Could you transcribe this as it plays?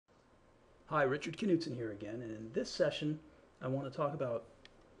Hi, Richard Knutson here again, and in this session I want to talk about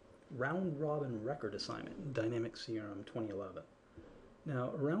round-robin record assignment in Dynamics CRM 2011.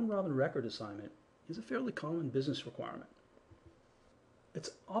 Now, a round-robin record assignment is a fairly common business requirement.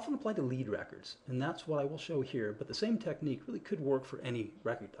 It's often applied to lead records, and that's what I will show here, but the same technique really could work for any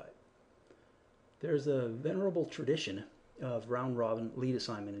record type. There's a venerable tradition of round-robin lead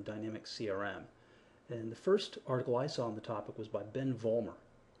assignment in Dynamics CRM, and the first article I saw on the topic was by Ben Vollmer.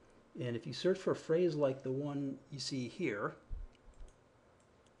 And if you search for a phrase like the one you see here,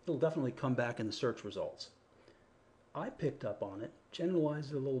 it'll definitely come back in the search results. I picked up on it,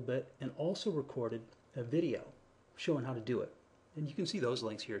 generalized it a little bit, and also recorded a video showing how to do it. And you can see those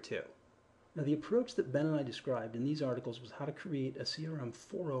links here too. Now, the approach that Ben and I described in these articles was how to create a CRM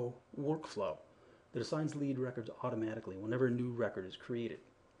 4.0 workflow that assigns lead records automatically whenever a new record is created.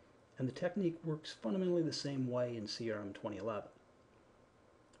 And the technique works fundamentally the same way in CRM 2011.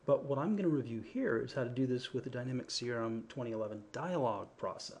 But what I'm going to review here is how to do this with the Dynamics CRM 2011 Dialog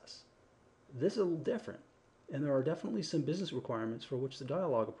process. This is a little different, and there are definitely some business requirements for which the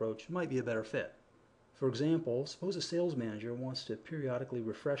Dialog approach might be a better fit. For example, suppose a sales manager wants to periodically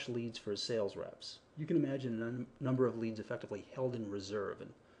refresh leads for his sales reps. You can imagine a number of leads effectively held in reserve,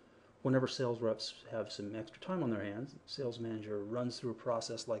 and whenever sales reps have some extra time on their hands, the sales manager runs through a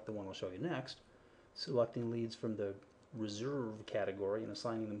process like the one I'll show you next, selecting leads from the reserve category and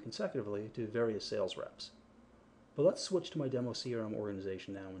assigning them consecutively to various sales reps. But let's switch to my demo CRM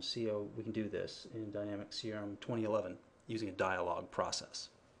organization now and see how we can do this in Dynamics CRM 2011 using a dialog process.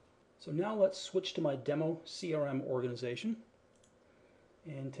 So now let's switch to my demo CRM organization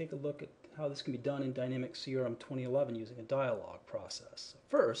and take a look at how this can be done in Dynamics CRM 2011 using a dialog process.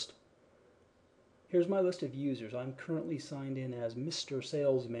 First, here's my list of users. I'm currently signed in as Mr.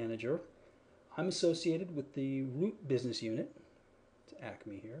 Sales Manager. I'm associated with the root business unit, it's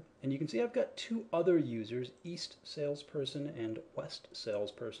Acme here, and you can see I've got two other users, East Salesperson and West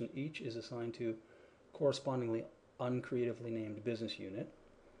Salesperson. Each is assigned to correspondingly uncreatively named business unit.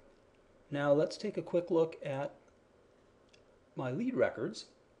 Now let's take a quick look at my lead records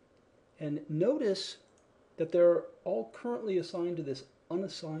and notice that they're all currently assigned to this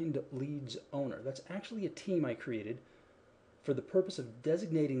unassigned leads owner. That's actually a team I created for the purpose of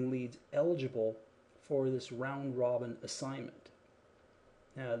designating leads eligible for this round-robin assignment.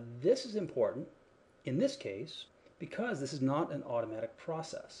 Now, this is important in this case because this is not an automatic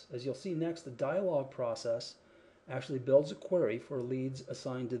process. As you'll see next, the dialog process actually builds a query for leads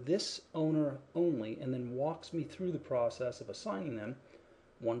assigned to this owner only and then walks me through the process of assigning them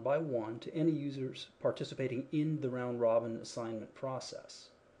one by one to any users participating in the round-robin assignment process.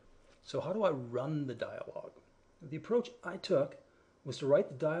 So how do I run the dialog? The approach I took was to write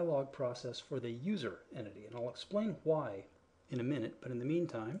the dialog process for the user entity, and I'll explain why in a minute, but in the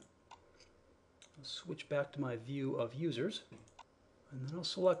meantime, I'll switch back to my view of users, and then I'll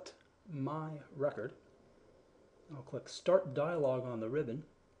select my record. I'll click Start Dialog on the ribbon,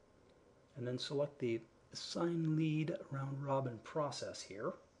 and then select the Assign Lead Round Robin process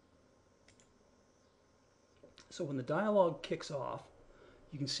here. So when the dialog kicks off,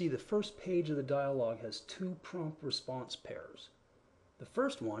 you can see the first page of the dialog has two prompt response pairs. The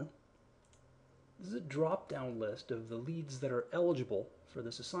first one is a drop-down list of the leads that are eligible for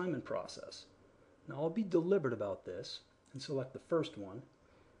this assignment process. Now I'll be deliberate about this and select the first one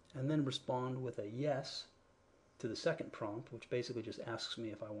and then respond with a yes to the second prompt, which basically just asks me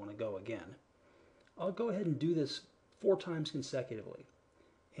if I want to go again. I'll go ahead and do this 4 times consecutively.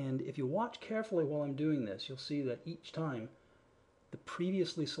 And if you watch carefully while I'm doing this, you'll see that each time the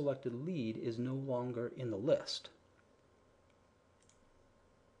previously selected lead is no longer in the list.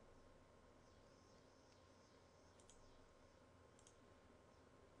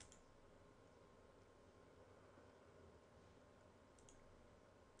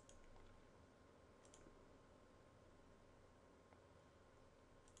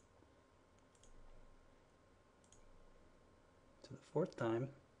 So the 4th time,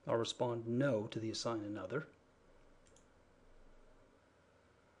 I'll respond no to the assign another.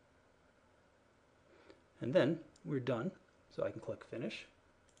 And then we're done, so I can click Finish.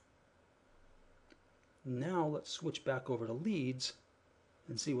 Now let's switch back over to leads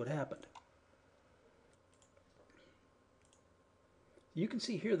and see what happened. You can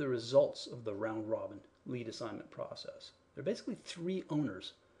see here the results of the round-robin lead assignment process. There are basically 3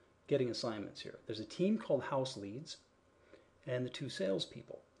 owners getting assignments here. There's a team called House Leads and the 2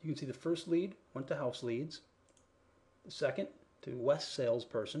 salespeople. You can see the first lead went to House Leads, the second to West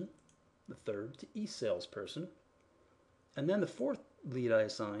Salesperson, the third to East Salesperson, and then the 4th lead I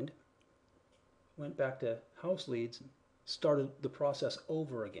assigned went back to House Leads started the process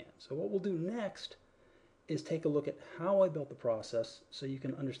over again. So what we'll do next is take a look at how I built the process so you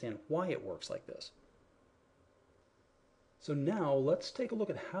can understand why it works like this. So now let's take a look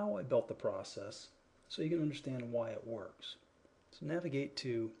at how I built the process so you can understand why it works. So navigate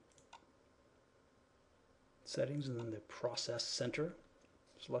to Settings and then the Process Center.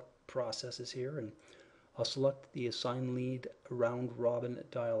 Select Processes here, and I'll select the Assign Lead Round Robin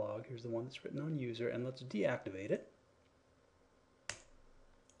dialog. Here's the one that's written on User, and let's deactivate it.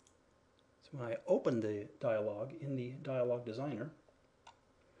 So when I open the dialog in the Dialog Designer,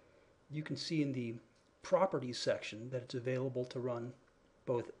 you can see in the Properties section that it's available to run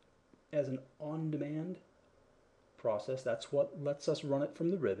both as an on-demand process, that's what lets us run it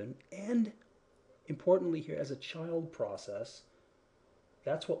from the ribbon, and importantly here as a child process,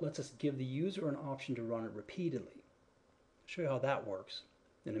 that's what lets us give the user an option to run it repeatedly. I'll show you how that works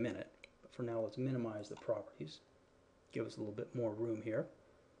in a minute, but for now let's minimize the properties, give us a little bit more room here.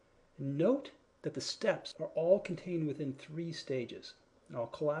 Note that the steps are all contained within 3 stages. And I'll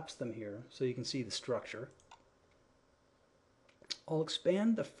collapse them here so you can see the structure. I'll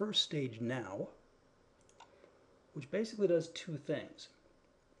expand the first stage now, which basically does 2 things.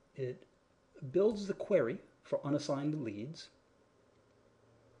 It builds the query for unassigned leads,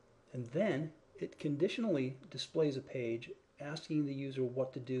 and then it conditionally displays a page asking the user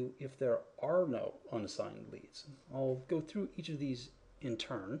what to do if there are no unassigned leads. I'll go through each of these in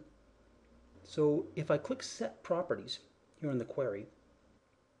turn. So if I click Set Properties here in the query,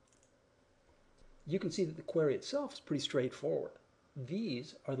 you can see that the query itself is pretty straightforward.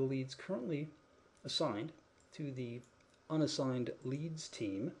 These are the leads currently assigned to the unassigned leads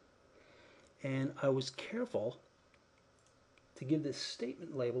team, and I was careful to give this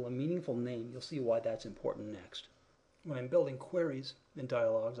statement label a meaningful name. You'll see why that's important next. When I'm building queries in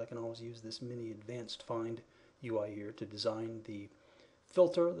dialogs, I can always use this mini advanced find UI here to design the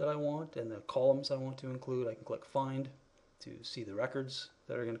filter that I want and the columns I want to include. I can click Find to see the records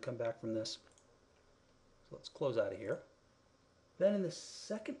that are going to come back from this. So let's close out of here. Then in the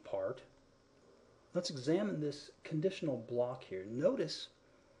second part, let's examine this conditional block here. Notice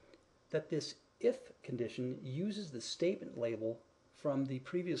that this if condition uses the statement label from the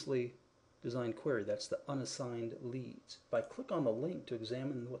previously designed query. That's the unassigned leads. If I click on the link to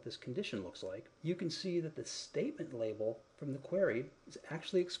examine what this condition looks like, you can see that the statement label from the query is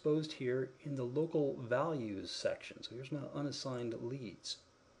actually exposed here in the local values section. So here's my unassigned leads.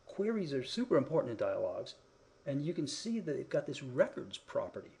 Queries are super important in dialogues, and you can see that they've got this records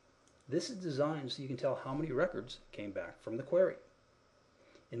property. This is designed so you can tell how many records came back from the query.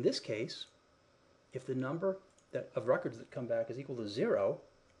 In this case, if the number of records that come back is equal to 0,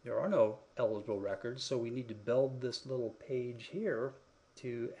 there are no eligible records, so we need to build this little page here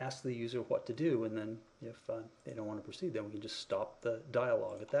to ask the user what to do, and then if they don't want to proceed, then we can just stop the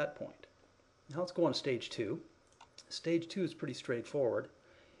dialogue at that point. Now let's go on to stage 2. Stage 2 is pretty straightforward.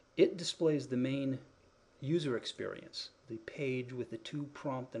 It displays the main user experience, the page with the 2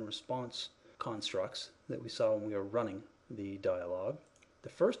 prompt and response constructs that we saw when we were running the dialogue. The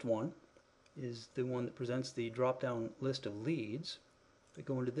first one is the one that presents the drop-down list of leads. If we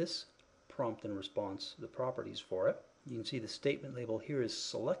go into this prompt and response, the properties for it, you can see the statement label here is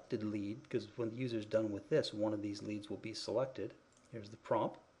selected lead, because when the user is done with this, one of these leads will be selected. Here's the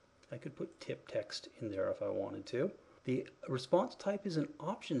prompt. I could put tip text in there if I wanted to. The response type is an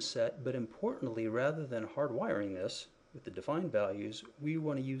option set, but importantly, rather than hardwiring this with the defined values, we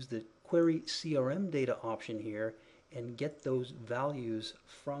want to use the query CRM data option here and get those values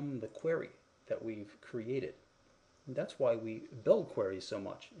from the query that we've created. And that's why we build queries so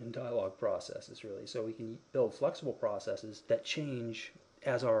much in dialog processes, really, so we can build flexible processes that change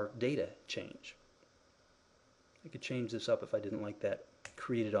as our data change. I could change this up if I didn't like that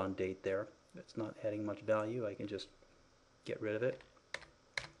created on date there. It's not adding much value. I can just get rid of it.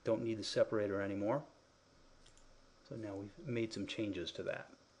 Don't need the separator anymore. So now we've made some changes to that.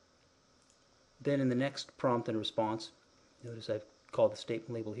 Then in the next prompt and response, notice I've called the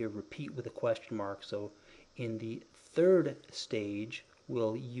statement label here repeat with a question mark. So in the third stage,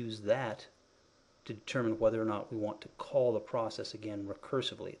 we'll use that to determine whether or not we want to call the process again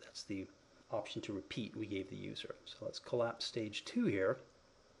recursively. That's the option to repeat we gave the user. So let's collapse stage 2 here,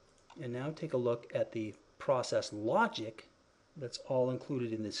 and now take a look at the process logic that's all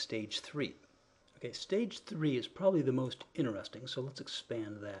included in this stage 3. Okay, stage 3 is probably the most interesting, so let's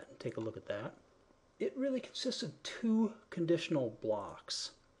expand that and take a look at that. It really consists of 2 conditional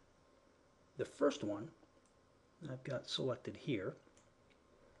blocks. The first one I've got selected here.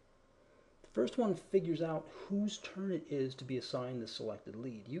 The first one figures out whose turn it is to be assigned the selected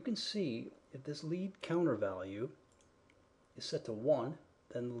lead. You can see if this lead counter value is set to 1,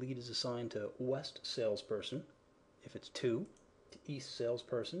 then the lead is assigned to west salesperson. If it's 2, to east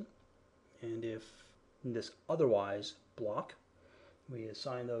salesperson. And if in this otherwise block, we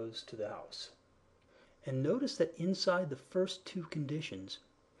assign those to the house. And notice that inside the first 2 conditions,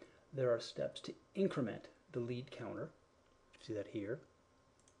 there are steps to increment the lead counter. You see that here.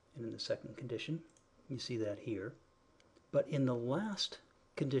 And in the second condition, you see that here. But in the last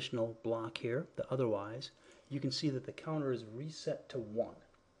conditional block here, the otherwise, you can see that the counter is reset to 1.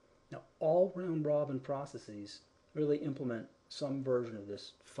 Now, all round-robin processes really implement some version of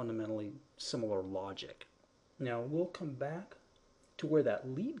this fundamentally similar logic. Now, we'll come back to where that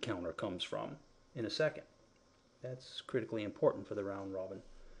lead counter comes from in a second. That's critically important for the round-robin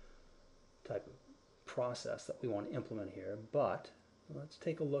type of process that we want to implement here. But let's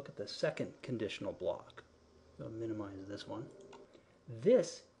take a look at the second conditional block. So I'll minimize this one.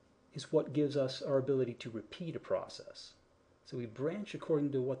 This is what gives us our ability to repeat a process. So we branch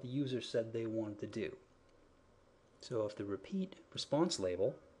according to what the user said they wanted to do. So if the repeat response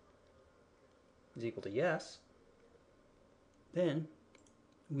label is equal to yes, then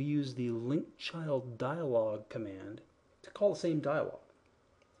we use the link child dialog command to call the same dialog.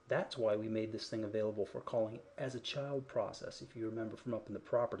 That's why we made this thing available for calling as a child process, if you remember from up in the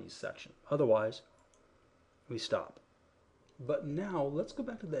properties section. Otherwise, we stop. But now let's go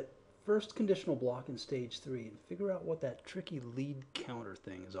back to that first conditional block in stage 3 and figure out what that tricky lead counter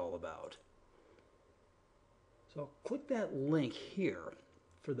thing is all about. So click that link here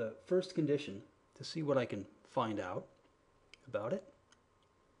for the first condition to see what I can find out about it.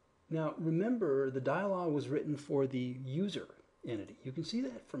 Now remember, the dialog was written for the user entity. You can see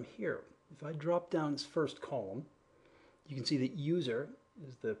that from here. If I drop down this first column, you can see that user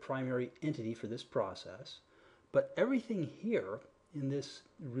is the primary entity for this process. But everything here in this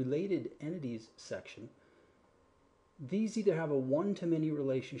related entities section, these either have a one-to-many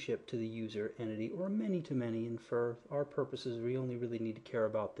relationship to the user entity or a many-to-many, and for our purposes we only really need to care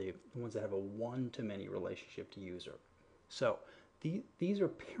about the ones that have a one-to-many relationship to user. So these are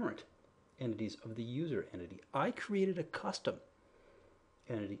parent entities of the user entity. I created a custom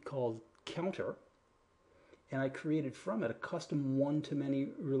entity called counter, and I created from it a custom one-to-many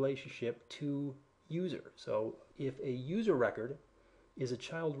relationship to user. So if a user record is a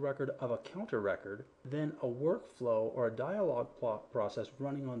child record of a counter record, then a workflow or a dialog process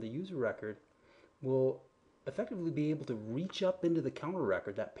running on the user record will effectively be able to reach up into the counter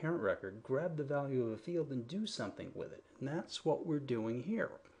record, that parent record, grab the value of a field and do something with it. And that's what we're doing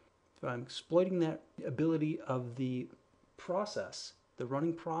here. So I'm exploiting that ability of the process, the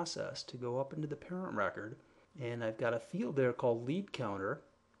running process, to go up into the parent record, and I've got a field there called lead counter,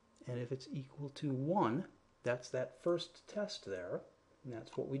 and if it's equal to 1, that's that first test there. And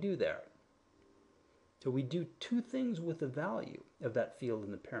that's what we do there. So we do 2 things with the value of that field in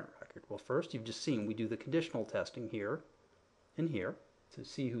the parent record. Well, first, you've just seen we do the conditional testing here and here to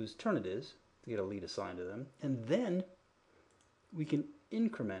see whose turn it is, to get a lead assigned to them. And then we can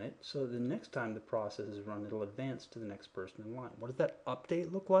increment it so that the next time the process is run, it'll advance to the next person in line. What does that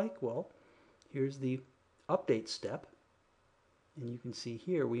update look like? Well, here's the update step. And you can see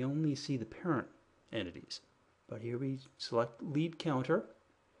here we only see the parent entities. But here we select lead counter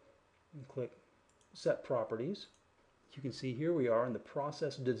and click set properties. You can see here we are in the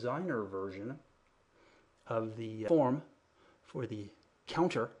process designer version of the form for the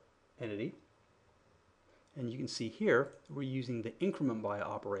counter entity. And you can see here we're using the increment by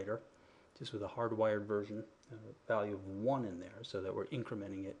operator just with a hardwired version, a value of 1 in there, so that we're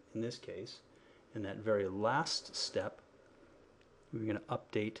incrementing it in this case. In that very last step, we're going to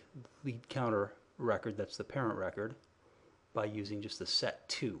update the lead counter record, that's the parent record, by using just the set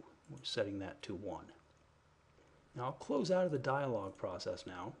to. We're setting that to 1. Now I'll close out of the dialog process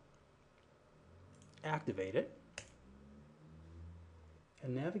now, activate it,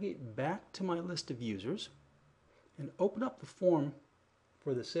 and navigate back to my list of users and open up the form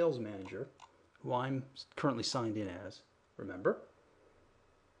for the sales manager, who I'm currently signed in as, remember?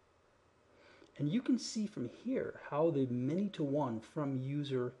 And you can see from here how the many-to-one from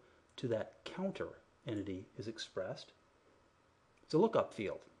user to that counter entity is expressed. It's a lookup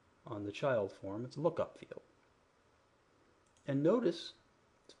field. On the child form, it's a lookup field. And notice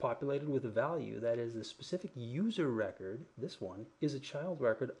it's populated with a value that is the specific user record, this one, is a child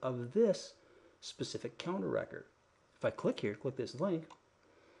record of this specific counter record. If I click here, click this link,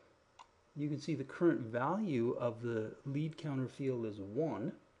 you can see the current value of the lead counter field is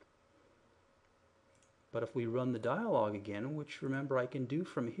 1. But if we run the dialog again, which remember I can do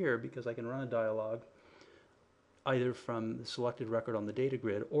from here because I can run a dialog either from the selected record on the data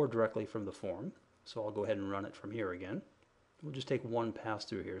grid or directly from the form. So I'll go ahead and run it from here again. We'll just take one pass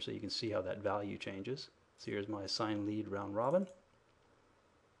through here so you can see how that value changes. So here's my assign lead round robin.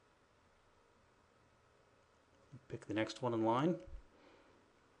 Pick the next one in line.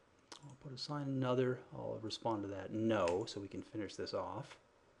 I'll put assign another. I'll respond to that no, so we can finish this off.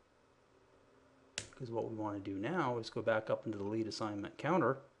 Because what we want to do now is go back up into the lead assignment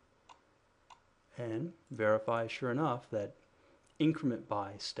counter and verify, sure enough, that increment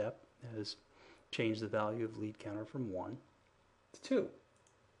by step has changed the value of lead counter from 1 to 2.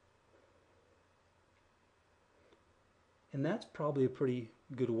 And that's probably a pretty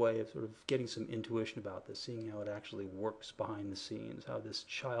good way of sort of getting some intuition about this, seeing how it actually works behind the scenes, how this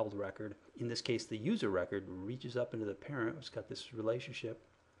child record, in this case the user record, reaches up into the parent who's got this relationship.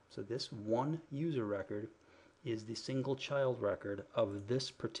 So this one user record is the single child record of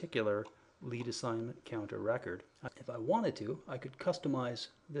this particular lead assignment counter record. If I wanted to, I could customize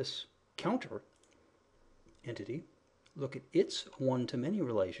this counter entity, look at its one-to-many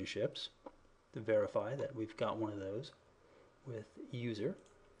relationships to verify that we've got one of those with user.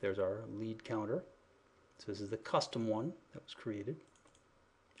 There's our lead counter. So this is the custom one that was created.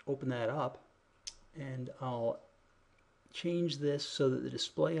 Open that up, and I'll change this so that the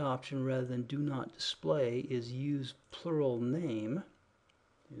display option, rather than do not display, is use plural name.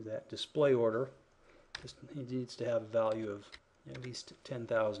 Use that display order. It needs to have a value of at least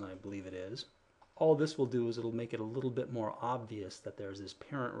 10,000, I believe it is. All this will do is it'll make it a little bit more obvious that there's this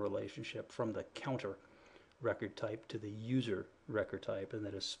parent relationship from the counter record type to the user record type, and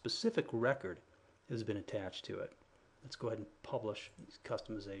that a specific record has been attached to it. Let's go ahead and publish these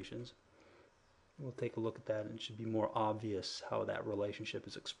customizations. We'll take a look at that, and it should be more obvious how that relationship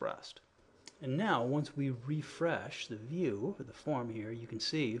is expressed. And now, once we refresh the view of the form here, you can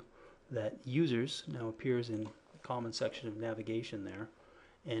see that users now appears in the common section of navigation there.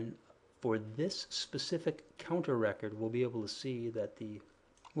 And for this specific counter record, we'll be able to see that the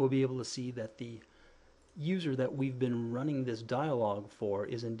user that we've been running this dialog for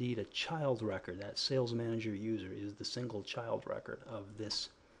is indeed a child record. That sales manager user is the single child record of this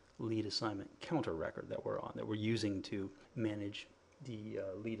lead assignment counter record that we're on, that we're using to manage the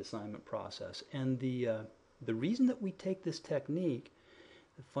lead assignment process. And the reason that we take this technique,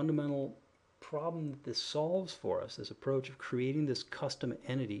 the fundamental problem that this solves for us, this approach of creating this custom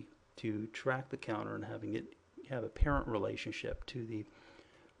entity to track the counter and having it have a parent relationship to the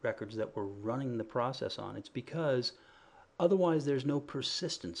records that we're running the process on, it's because otherwise there's no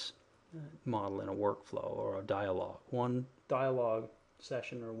persistence model in a workflow or a dialog. One dialog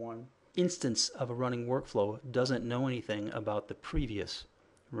session or one instance of a running workflow doesn't know anything about the previous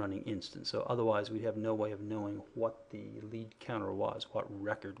running instance. So otherwise we'd have no way of knowing what the lead counter was, what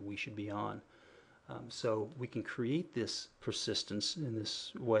record we should be on. So we can create this persistence in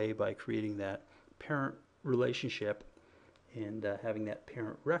this way by creating that parent relationship and having that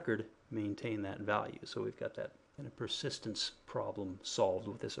parent record maintain that value. So we've got that kind of persistence problem solved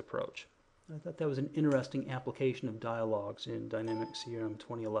with this approach. I thought that was an interesting application of dialogues in Dynamics CRM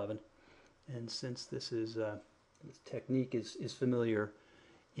 2011. And since this technique is familiar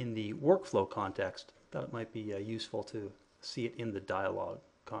in the workflow context, I thought it might be useful to see it in the dialogue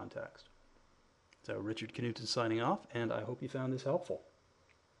context. So Richard Knudsen signing off, and I hope you found this helpful.